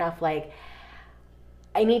have been enough, like,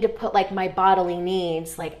 I need to put, like, my bodily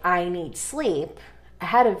needs, like, I need sleep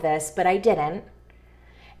ahead of this, but I didn't.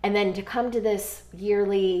 And then to come to this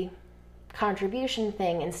yearly contribution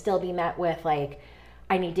thing and still be met with, like,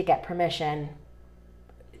 I need to get permission,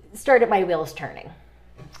 started my wheels turning.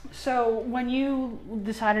 So when you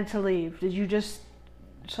decided to leave, did you just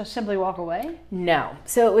simply walk away? No.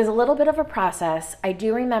 So it was a little bit of a process. I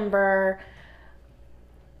do remember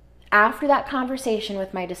after that conversation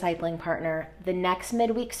with my discipling partner, the next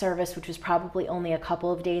midweek service, which was probably only a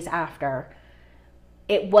couple of days after,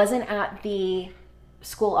 it wasn't at the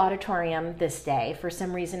school auditorium this day. For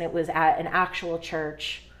some reason, it was at an actual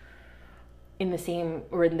church in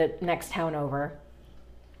the next town over.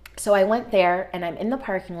 So I went there, and I'm in the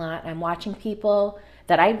parking lot, and I'm watching people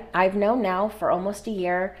that I've known now for almost a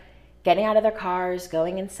year getting out of their cars,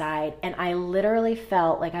 going inside, and I literally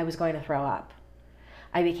felt like I was going to throw up.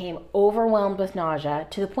 I became overwhelmed with nausea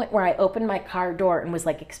to the point where I opened my car door and was,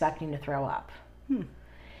 like, expecting to throw up. And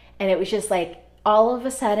it was just like, all of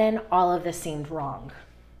a sudden, all of this seemed wrong.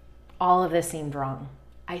 All of this seemed wrong.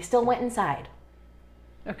 I still went inside.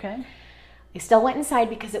 Okay. I still went inside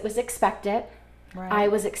because it was expected. Right. I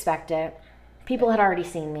was expected. People had already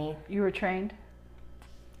seen me. You were trained?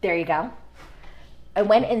 There you go. I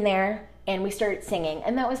went in there and we started singing,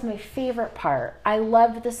 and that was my favorite part. I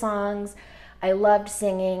loved the songs. I loved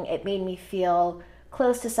singing. It made me feel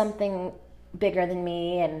close to something bigger than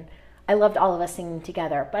me, and I loved all of us singing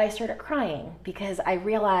together. But I started crying because I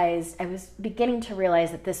was beginning to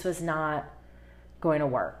realize that this was not going to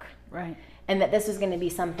work. Right. And that this was going to be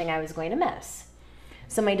something I was going to miss.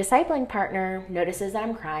 So my discipling partner notices that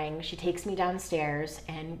I'm crying. She takes me downstairs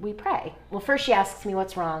and we pray. Well, first she asks me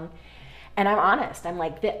what's wrong. And I'm honest. I'm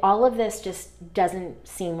like, all of this just doesn't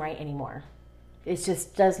seem right anymore. It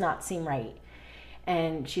just does not seem right.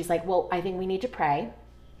 And she's like, well, I think we need to pray.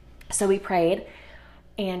 So we prayed.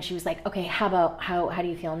 And she was like, okay, how do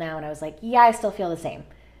you feel now? And I was like, yeah, I still feel the same.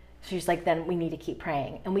 She's like, then we need to keep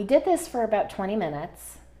praying. And we did this for about 20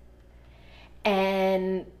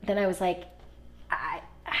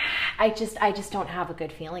 I just don't have a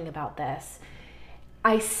good feeling about this.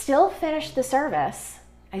 I still finished the service.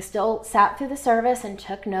 I still sat through the service and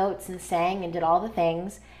took notes and sang and did all the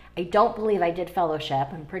things. I don't believe I did fellowship.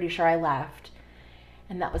 I'm pretty sure I left.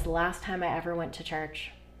 And that was the last time I ever went to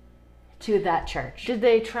church. To that church. Did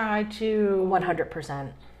they try to...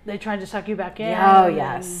 100%. They tried to suck you back in? Oh,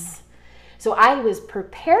 yes. So I was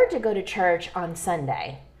prepared to go to church on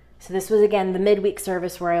Sunday. So this was, again, the midweek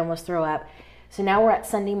service where I almost threw up. So now we're at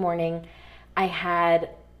Sunday morning. I had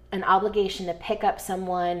an obligation to pick up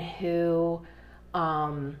someone who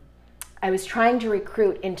I was trying to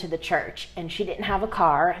recruit into the church, and she didn't have a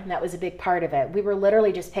car, and that was a big part of it. We were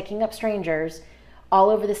literally just picking up strangers all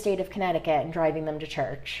over the state of Connecticut and driving them to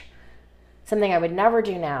church. Something I would never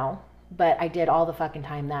do now, but I did all the fucking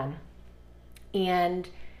time then. And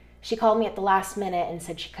she called me at the last minute and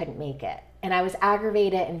said she couldn't make it. And I was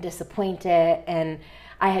aggravated and disappointed, and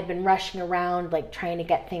I had been rushing around like trying to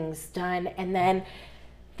get things done. And then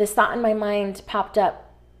this thought in my mind popped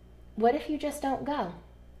up, what if you just don't go?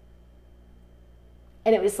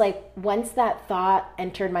 And it was like once that thought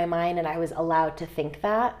entered my mind and I was allowed to think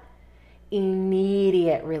that,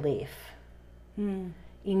 immediate relief.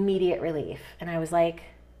 Immediate relief. And I was like,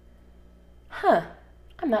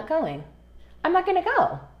 I'm not going. I'm not going to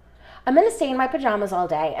go. I'm going to stay in my pajamas all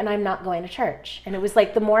day and I'm not going to church. And it was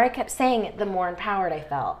like the more I kept saying it, the more empowered I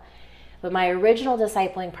felt. But my original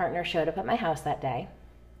discipling partner showed up at my house that day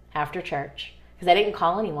after church because I didn't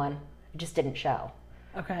call anyone. I just didn't show.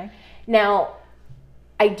 Okay. Now,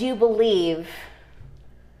 I do believe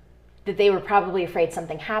that they were probably afraid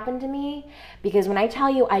something happened to me because when I tell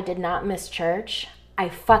you I did not miss church, I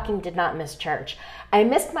fucking did not miss church. I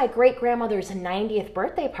missed my great-grandmother's 90th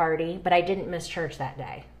birthday party, but I didn't miss church that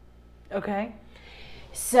day. Okay.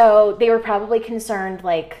 So they were probably concerned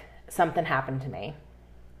like something happened to me.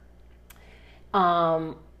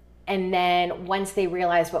 And then once they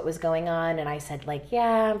realized what was going on and I said like,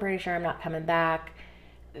 yeah, I'm pretty sure I'm not coming back,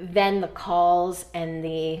 then the calls and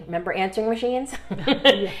remember answering machines?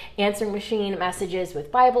 Answering machine messages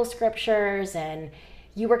with Bible scriptures, and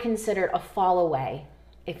you were considered a fall away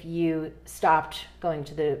if you stopped going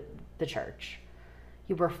to the church.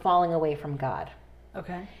 You were falling away from God.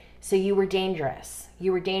 Okay. So you were dangerous.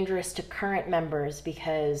 You were dangerous to current members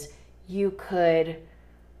because you could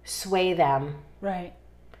sway them. Right.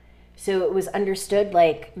 So it was understood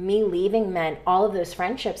like me leaving meant all of those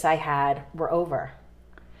friendships I had were over.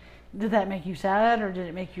 Did that make you sad, or did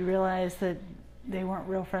it make you realize that they weren't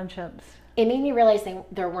real friendships? It made me realize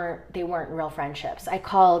they weren't real friendships. I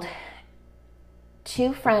called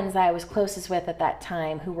two friends that I was closest with at that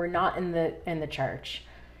time who were not in the church,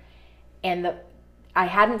 and I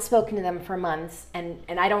hadn't spoken to them for months, and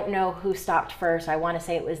I don't know who stopped first. I want to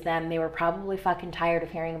say it was them. They were probably fucking tired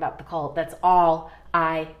of hearing about the cult. That's all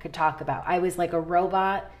I could talk about. I was like a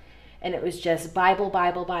robot, and it was just Bible,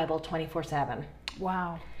 Bible, Bible 24/7.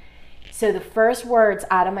 Wow. So the first words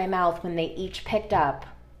out of my mouth when they each picked up,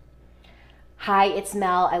 hi, it's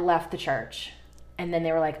Mel, I left the church. And then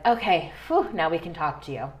they were like, okay, now we can talk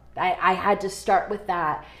to you. I had to start with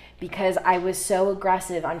that because I was so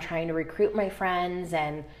aggressive on trying to recruit my friends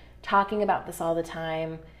and talking about this all the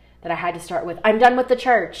time that I had to start with, I'm done with the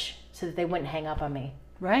church, so that they wouldn't hang up on me.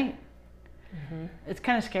 Right. Mm-hmm. It's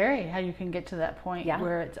kind of scary how you can get to that point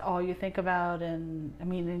where it's all you think about, and I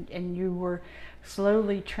mean, and you were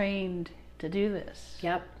slowly trained to do this.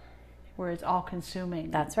 Yep. Where it's all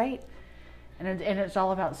consuming. That's right. And it's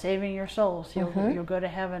all about saving your soul, so you'll go to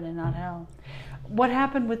heaven and not hell. What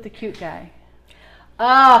happened with the cute guy?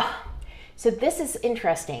 So this is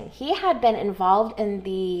interesting. He had been involved in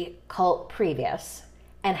the cult previous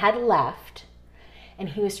and had left, and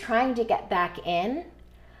he was trying to get back in.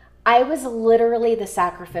 I was literally the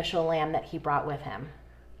sacrificial lamb that he brought with him.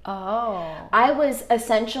 Oh. I was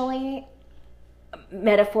essentially,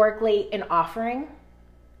 metaphorically, an offering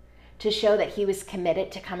to show that he was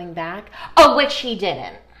committed to coming back, which he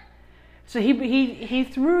didn't. So he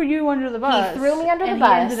threw you under the bus. He threw me under the bus.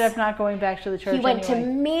 And he ended up not going back to the church. He went to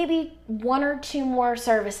maybe one or two more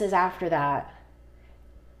services after that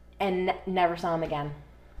and never saw him again.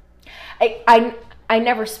 I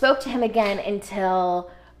never spoke to him again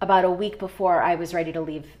until about a week before I was ready to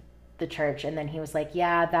leave the church. And then he was like,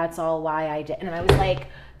 yeah, that's all why I did. And I was like,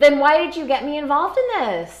 then why did you get me involved in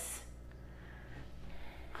this?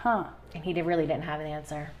 Huh. And he really didn't have an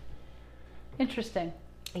answer. Interesting.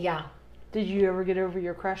 Yeah. Did you ever get over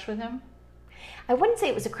your crush with him? I wouldn't say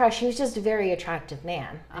it was a crush. He was just a very attractive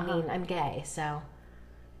man. I mean, I'm gay, so,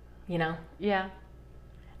 you know. Yeah.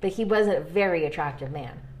 But he was a very attractive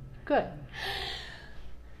man.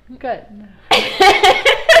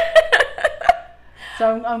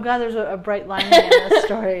 So I'm glad there's a bright line in this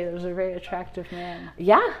story. There was a very attractive man.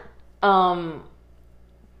 Yeah.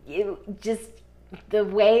 Just the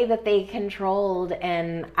way that they controlled,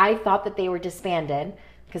 and I thought that they were disbanded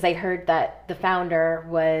because I heard that the founder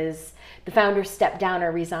stepped down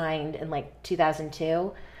or resigned in like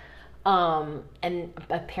 2002. And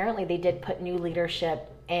apparently they did put new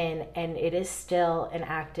leadership in, and it is still an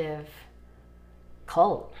active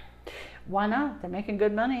cult. Why not? They're making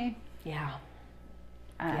good money. Yeah.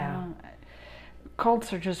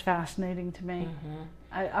 Cults are just fascinating to me.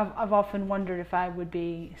 I've often wondered if I would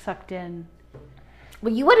be sucked in.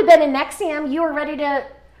 Well, you would have been in NXIVM. You were ready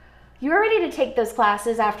to take those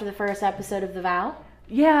classes after the first episode of The Vow.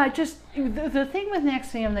 Yeah, just the thing with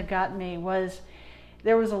NXIVM that got me was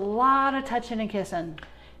there was a lot of touching and kissing.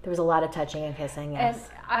 There was a lot of touching and kissing, yes.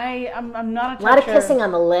 And I'm not a toucher. A lot of kissing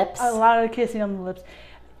on the lips. A lot of kissing on the lips.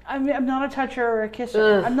 I'm not a toucher or a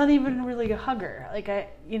kisser. Ugh. I'm not even really a hugger. Like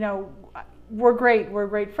we're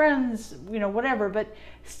great friends, whatever, but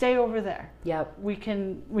stay over there. Yep. We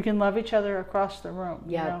can love each other across the room.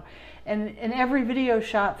 Yep. And in every video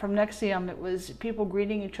shot from NXIVM, it was people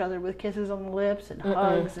greeting each other with kisses on the lips and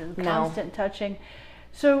hugs and constant touching.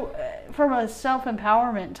 So from a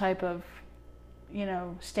self-empowerment type of,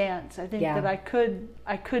 stance, I think that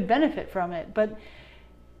I could benefit from it, but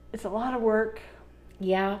it's a lot of work.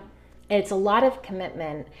 Yeah. It's a lot of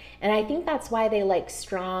commitment. And I think that's why they like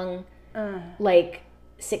strong, like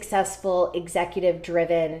successful,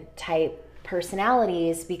 executive-driven type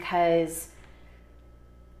personalities, because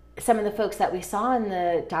some of the folks that we saw in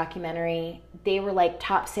the documentary, they were like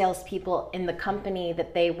top salespeople in the company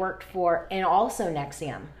that they worked for, and also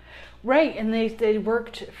NXIVM. Right, and they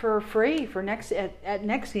worked for free for at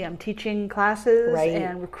NXIVM, teaching classes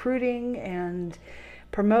and recruiting and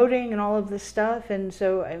promoting and all of this stuff. And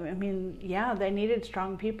so, I mean, they needed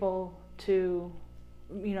strong people to,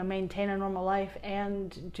 maintain a normal life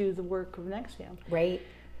and do the work of NXIVM. Right.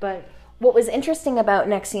 But what was interesting about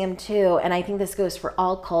NXIVM too, and I think this goes for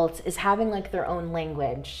all cults, is having like their own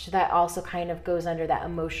language that also kind of goes under that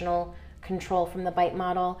emotional control from the BITE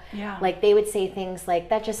model. Yeah. Like they would say things like,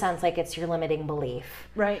 that just sounds like it's your limiting belief.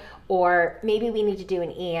 Right. Or maybe we need to do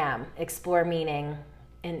an EM, explore meaning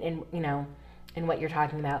in what you're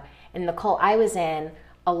talking about. In the cult I was in,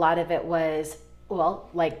 a lot of it was,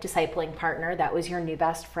 like discipling partner, that was your new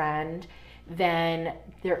best friend. Then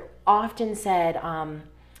they're often said,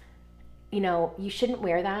 you shouldn't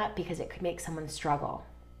wear that because it could make someone struggle.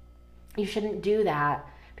 You shouldn't do that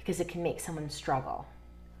because it can make someone struggle.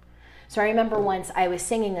 So I remember once I was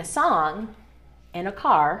singing a song in a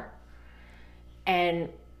car, and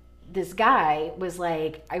this guy was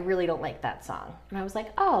like, I really don't like that song. And I was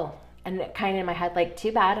like, oh. And it kind of in my head, like,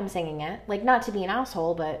 too bad I'm singing it. Like, not to be an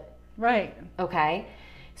asshole, but right. Okay.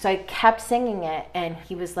 So I kept singing it, and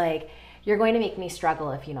he was like, you're going to make me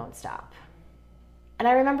struggle if you don't stop. And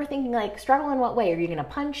I remember thinking, like, struggle in what way? Are you going to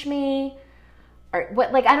punch me? Or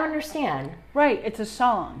what? Like, I don't understand. Right. It's a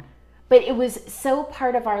song. But it was so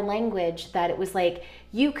part of our language that it was like,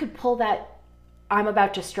 you could pull that I'm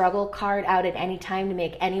about to struggle card out at any time to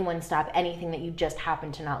make anyone stop anything that you just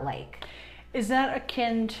happen to not like. Is that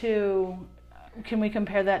akin to, can we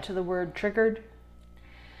compare that to the word triggered?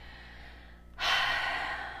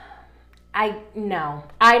 No,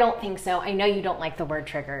 I don't think so. I know you don't like the word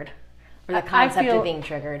triggered, or the concept of being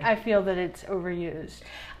triggered. I feel that it's overused.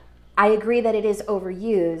 I agree that it is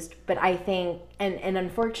overused, but I think, and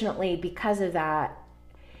unfortunately because of that,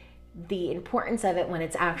 the importance of it when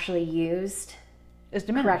it's actually used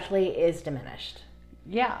correctly is diminished.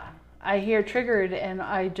 Yeah. I hear triggered and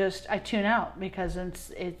I tune out because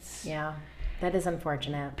it's yeah, that is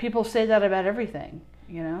unfortunate. People say that about everything,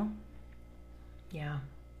 Yeah.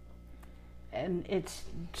 And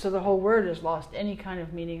so the whole word has lost any kind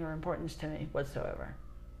of meaning or importance to me whatsoever.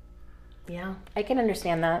 Yeah, I can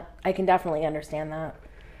understand that. I can definitely understand that.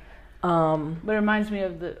 But it reminds me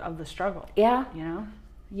of the struggle. Yeah.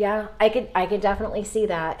 Yeah, I could definitely see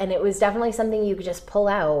that. And it was definitely something you could just pull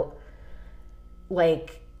out.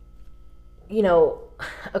 Like,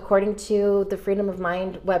 according to the Freedom of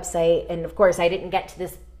Mind website, and of course I didn't get to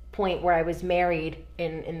this point where I was married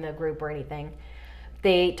in the group or anything,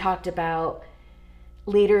 they talked about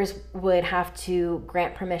leaders would have to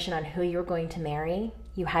grant permission on who you're going to marry.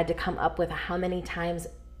 You had to come up with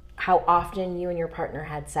how often you and your partner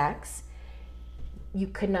had sex. You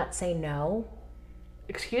could not say no.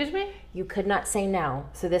 Excuse me? You could not say no.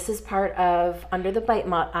 So this is part of, under the BITE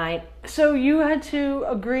model. So you had to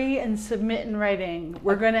agree and submit in writing,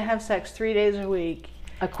 we're going to have sex 3 days a week.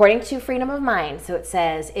 According to Freedom of Mind. So it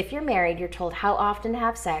says, if you're married, you're told how often to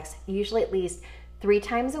have sex, usually at least 3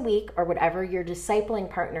 times a week, or whatever your discipling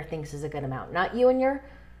partner thinks is a good amount. Not you and your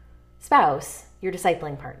spouse, your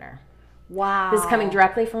discipling partner. Wow. This is coming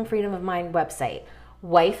directly from Freedom of Mind website.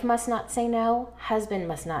 Wife must not say no. Husband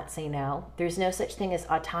must not say no. There's no such thing as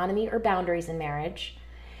autonomy or boundaries in marriage.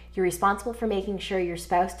 You're responsible for making sure your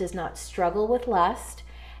spouse does not struggle with lust.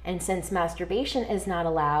 And since masturbation is not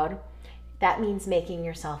allowed, that means making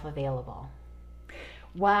yourself available.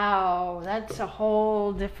 Wow, that's a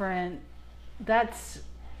whole different...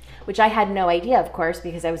 Which I had no idea, of course,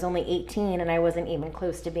 because I was only 18 and I wasn't even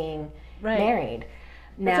close to being married.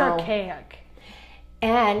 That's archaic.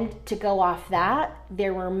 And to go off that,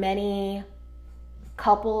 there were many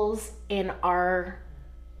couples in our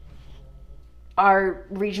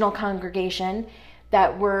regional congregation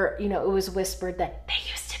that were, it was whispered that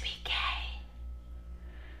they used to be gay.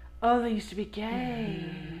 Oh, they used to be gay.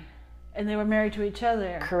 Mm-hmm. And they were married to each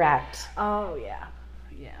other. Correct. Oh, yeah.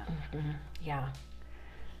 Yeah. Mm-hmm. Yeah.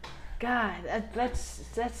 God, that's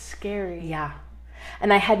scary. Yeah.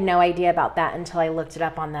 And I had no idea about that until I looked it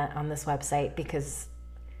up on this website, because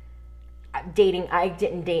I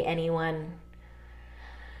didn't date anyone.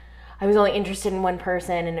 I was only interested in one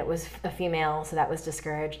person, and it was a female, so that was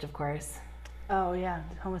discouraged, of course. Oh yeah,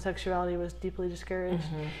 homosexuality was deeply discouraged.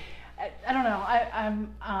 Mm-hmm. I don't know.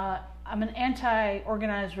 I'm an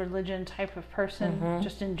anti-organized religion type of person, mm-hmm.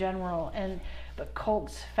 just in general, but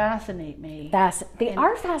cults fascinate me. They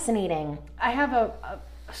are fascinating. I have a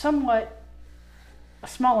small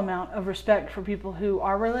amount of respect for people who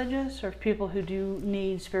are religious, or people who do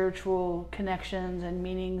need spiritual connections and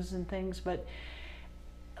meanings and things, but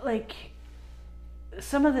like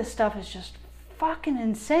some of this stuff is just fucking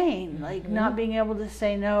insane. Mm-hmm. Like not being able to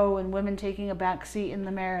say no, and women taking a back seat in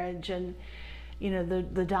the marriage, and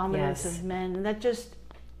the dominance of men. And that just,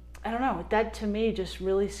 I don't know, that to me just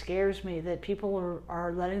really scares me, that people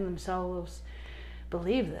are letting themselves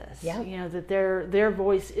believe this. Yeah. That their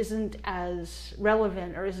voice isn't as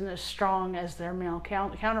relevant or isn't as strong as their male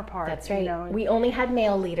counterpart. That's right. We only had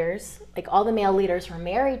male leaders. Like all the male leaders were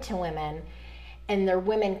married to women, and their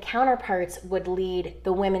women counterparts would lead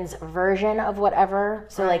the women's version of whatever.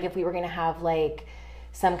 So like if we were going to have like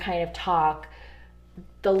some kind of talk,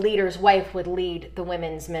 the leader's wife would lead the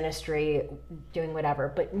women's ministry doing whatever,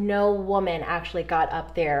 but no woman actually got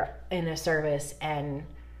up there in a service and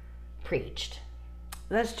preached.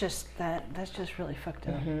 That's just really fucked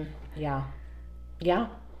up. Mm-hmm. Yeah. Yeah.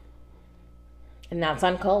 And that's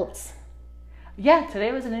on cults. Yeah,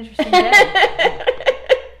 today was an interesting day.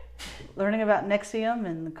 Learning about NXIVM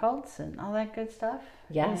and the cults and all that good stuff.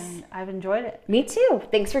 Yes. And I've enjoyed it. Me too.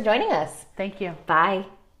 Thanks for joining us. Thank you. Bye.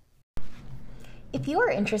 If you are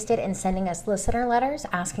interested in sending us listener letters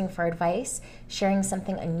asking for advice, sharing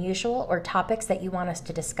something unusual, or topics that you want us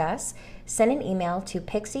to discuss, send an email to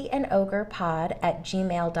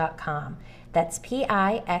pixieandogrepod@gmail.com. That's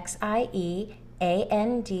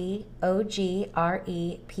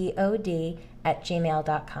PIXIEANDOGREPOD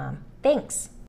 @gmail.com. Thanks.